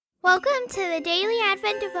Welcome to the Daily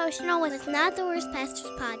Advent Devotional with Not the Worst Pastors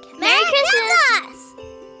Podcast. Merry Christmas!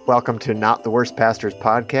 Welcome to Not the Worst Pastors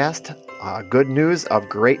Podcast. Good news of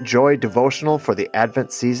great joy devotional for the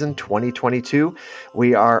Advent season 2022.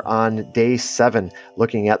 We are on day 7,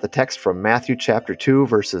 looking at the text from Matthew chapter 2,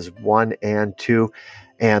 verses 1 and 2,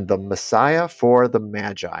 and the Messiah for the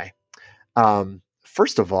Magi.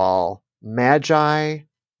 First of all, Magi,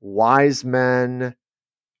 wise men,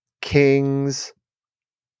 kings.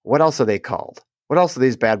 What else are they called? What else are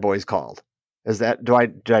these bad boys called? Did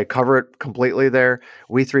I cover it completely there?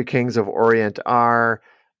 We three kings of Orient are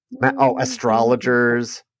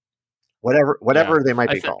astrologers, whatever they might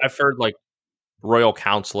be called. I've heard like royal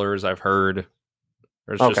counselors. I've heard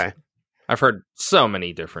I've heard so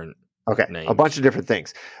many different names. A bunch of different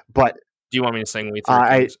things. But do you want me to sing We Three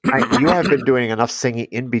Kings? You have been doing enough singing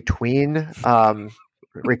in between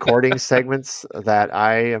recording segments that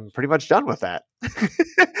I am pretty much done with that.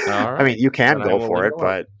 All right. I mean, you can go for it,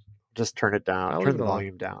 but just turn it down. Turn the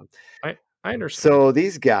volume down. I understand. So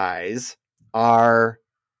these guys are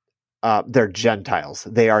they're Gentiles.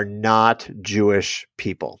 They are not Jewish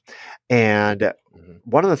people. And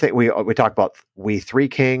one of the things we talk about, we three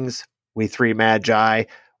kings, we three magi.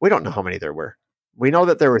 We don't know how many there were. We know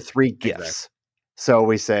that there were 3 gifts. Exactly. So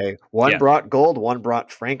we say one brought gold, one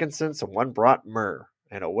brought frankincense, and one brought myrrh.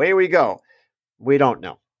 And away we go. We don't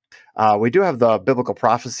know. We do have the biblical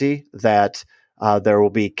prophecy that there will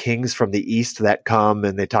be kings from the east that come,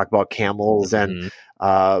 and they talk about camels and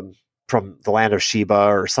from the land of Sheba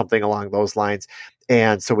or something along those lines.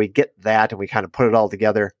 And so we get that and we kind of put it all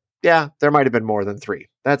together. Yeah, there might have been more than 3.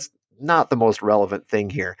 That's not the most relevant thing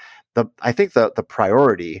here. I think the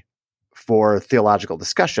priority for theological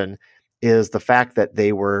discussion is the fact that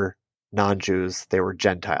they were non-Jews, they were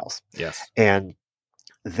Gentiles. Yes. And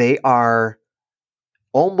they are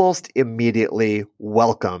almost immediately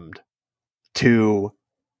welcomed to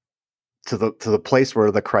the place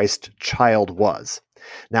where the Christ child was.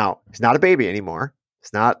 Now, he's not a baby anymore.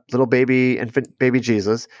 He's not little baby, infant baby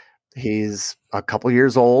Jesus. He's a couple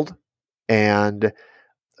years old and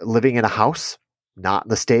living in a house, not in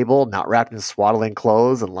the stable, not wrapped in swaddling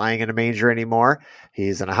clothes and lying in a manger anymore.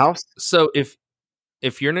 He's in a house. So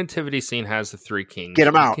if your nativity scene has the 3 kings, get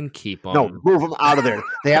them out. You can keep them. No, move them out of there.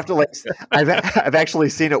 They have to I've actually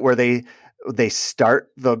seen it where they start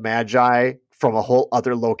the Magi from a whole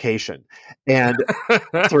other location. And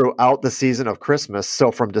throughout the season of Christmas,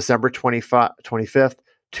 so from December 25th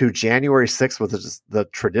to January 6th, which is the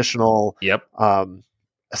traditional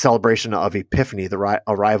celebration of Epiphany, the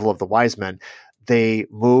arrival of the wise men, they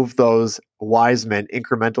move those wise men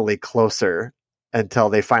incrementally closer until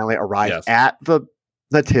they finally arrive at the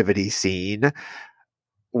nativity scene,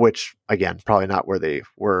 which again, probably not where they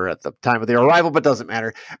were at the time of their arrival, but doesn't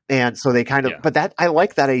matter. And so they kind of, but I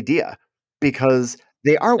like that idea because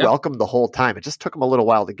they are welcome the whole time. It just took them a little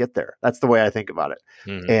while to get there. That's the way I think about it.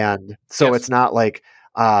 Mm-hmm. And so it's not like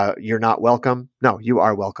you're not welcome. No, you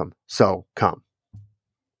are welcome. So come.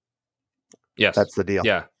 Yes. That's the deal.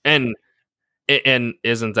 Yeah. And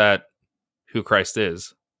isn't that who Christ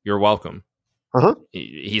is? You're welcome. Uh-huh.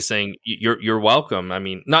 He's saying you're welcome. I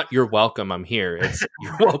mean, not you're welcome. I'm here. It's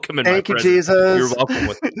you're welcome in my presence. Thank you, Jesus. You're welcome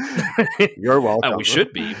with. You're welcome. We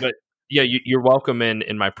should be, but yeah, you're welcome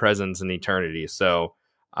in my presence in eternity. So,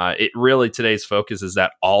 it really today's focus is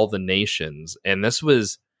that all the nations, and this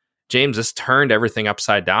was James. This turned everything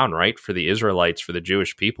upside down, right? For the Israelites, for the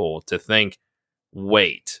Jewish people to think,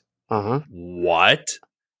 wait, what?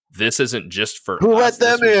 This isn't just for who us.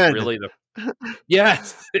 let them in? Really the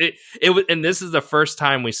yes, it was, and this is the first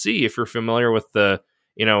time we see. If you're familiar with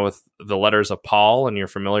with the letters of Paul, and you're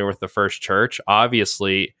familiar with the first church,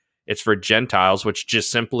 obviously it's for Gentiles, which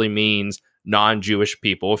just simply means non-Jewish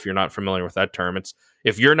people. If you're not familiar with that term, it's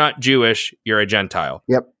if you're not Jewish, you're a Gentile.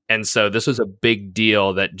 Yep. And so this was a big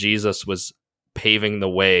deal that Jesus was paving the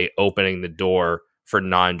way, opening the door for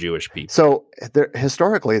non-Jewish people. So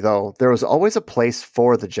historically, though, there was always a place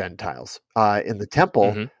for the Gentiles. In the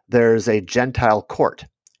temple, there's a Gentile court,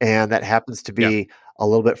 and that happens to be a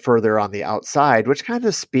little bit further on the outside, which kind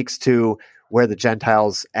of speaks to where the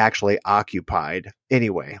Gentiles actually occupied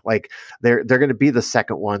anyway. Like they're going to be the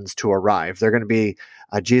second ones to arrive. They're going to be,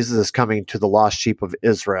 Jesus is coming to the lost sheep of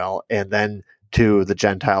Israel and then to the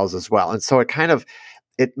Gentiles as well. And so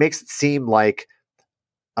it makes it seem like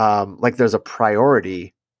there's a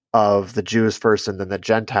priority of the Jews first and then the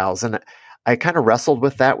Gentiles. And I kind of wrestled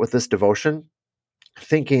with that with this devotion,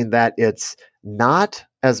 thinking that it's not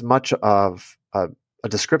as much of a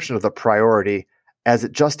description of the priority as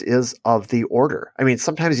it just is of the order. I mean,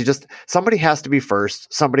 sometimes somebody has to be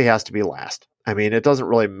first, somebody has to be last. I mean, it doesn't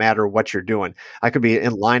really matter what you're doing. I could be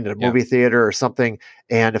in line at a movie theater or something,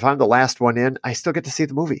 and if I'm the last one in, I still get to see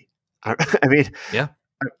the movie. I mean, Yeah,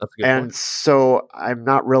 that's a good and point. so I'm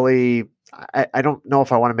not really, I don't know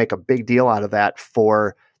if I want to make a big deal out of that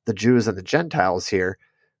for the Jews and the Gentiles here,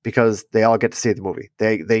 because they all get to see the movie.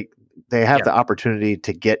 They have the opportunity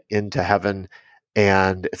to get into heaven,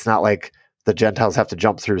 and it's not like the Gentiles have to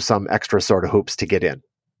jump through some extra sort of hoops to get in.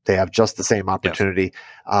 They have just the same opportunity,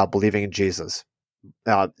 believing in Jesus.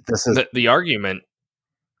 This is The argument.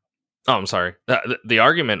 Oh, I'm sorry. The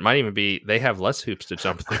argument might even be they have less hoops to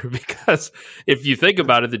jump through, because if you think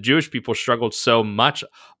about it, the Jewish people struggled so much.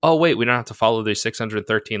 Oh, wait, we don't have to follow these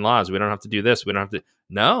 613 laws. We don't have to do this. We don't have to.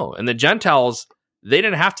 No. And the Gentiles, they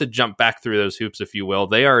didn't have to jump back through those hoops, if you will.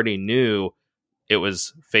 They already knew it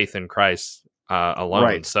was faith in Christ alone.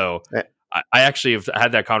 Right. So I actually have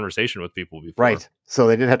had that conversation with people before. right. So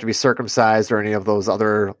they didn't have to be circumcised or any of those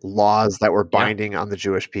other laws that were binding on the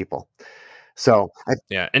Jewish people. So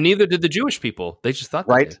and neither did the Jewish people. They just thought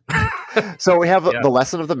right. So we have the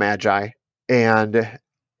lesson of the Magi and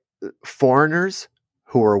foreigners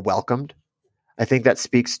who are welcomed. I think that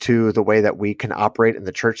speaks to the way that we can operate in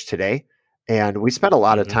the church today. And we spend a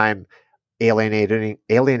lot of time alienating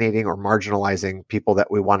or marginalizing people that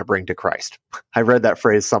we want to bring to Christ. I read that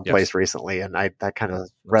phrase someplace recently, and that kind of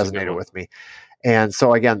resonated with me. And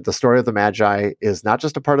so again, the story of the Magi is not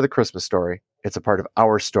just a part of the Christmas story, it's a part of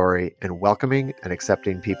our story in welcoming and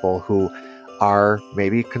accepting people who are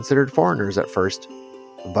maybe considered foreigners at first,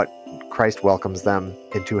 but Christ welcomes them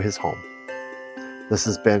into his home. This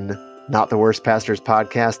has been Not the Worst Pastors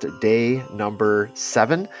Podcast, day number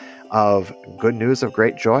 7 of Good News of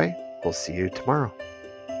Great Joy. We'll see you tomorrow.